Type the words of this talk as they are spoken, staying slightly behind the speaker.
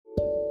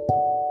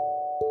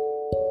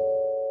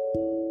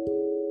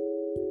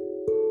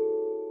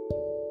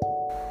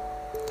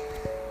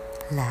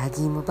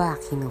Lagi mo ba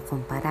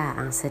kinukumpara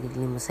ang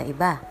sarili mo sa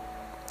iba?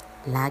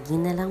 Lagi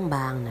na lang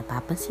ba ang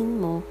napapansin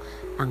mo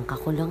ang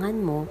kakulangan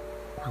mo,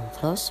 ang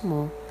flaws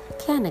mo,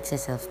 kaya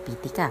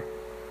nagsa-self-pity ka?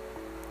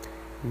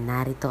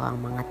 Narito ang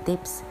mga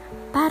tips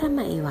para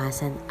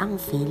maiwasan ang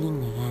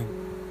feeling na yan.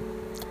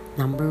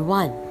 Number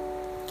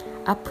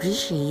 1.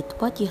 Appreciate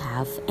what you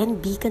have and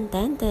be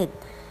contented.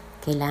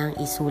 Kailangang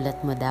isulat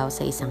mo daw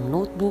sa isang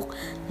notebook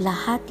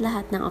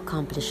lahat-lahat ng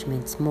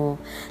accomplishments mo,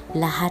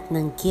 lahat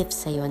ng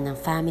gifts sa'yo ng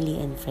family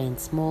and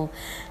friends mo,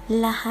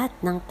 lahat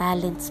ng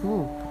talents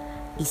mo.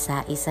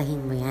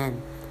 Isa-isahin mo yan,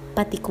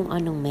 pati kung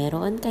anong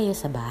meron kayo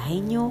sa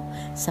bahay nyo,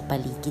 sa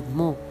paligid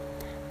mo.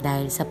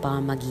 Dahil sa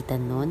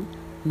pamamagitan nun,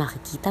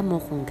 makikita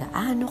mo kung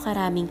gaano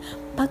karaming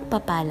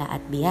pagpapala at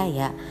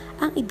biyaya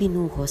ang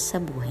ibinuhos sa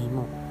buhay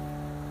mo.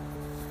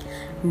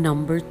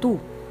 Number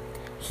 2.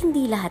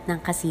 Hindi lahat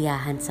ng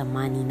kasiyahan sa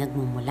money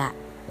nagmumula.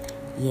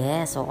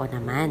 Yes, oo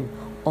naman.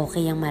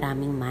 Okay ang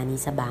maraming money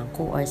sa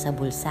bangko or sa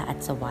bulsa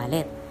at sa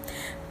wallet.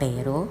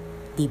 Pero,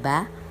 di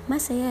ba,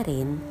 masaya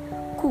rin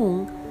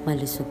kung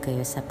malusog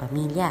kayo sa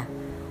pamilya.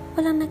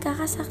 Walang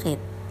nagkakasakit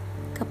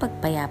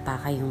kapag payapa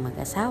kayong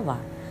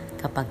mag-asawa.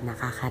 Kapag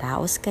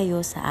nakakaraos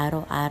kayo sa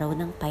araw-araw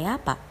ng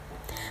payapa,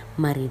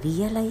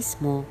 marirealize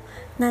mo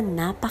na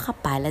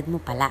napakapalad mo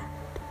pala.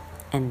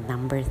 And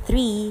number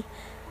 3,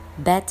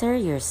 better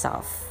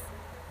yourself.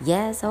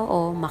 Yes,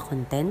 oo,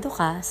 makontento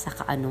ka sa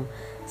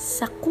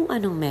kung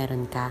anong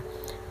meron ka.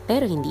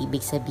 Pero hindi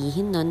ibig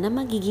sabihin nun na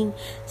magiging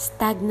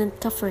stagnant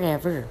ka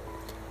forever.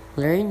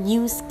 Learn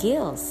new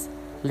skills,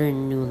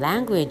 learn new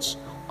language,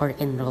 or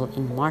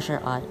enroll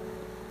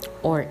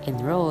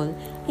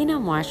in a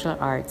martial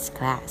arts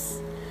class.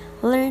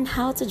 Learn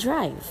how to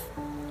drive.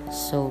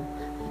 So,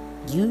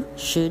 you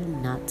should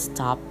not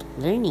stop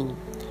learning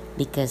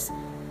because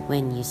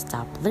when you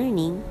stop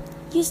learning,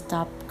 you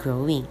stop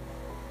growing.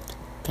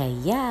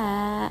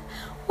 Kaya,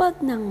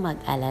 wag nang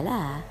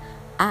mag-alala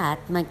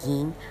at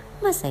maging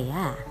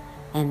masaya.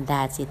 And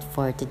that's it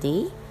for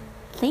today.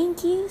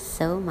 Thank you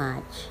so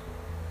much.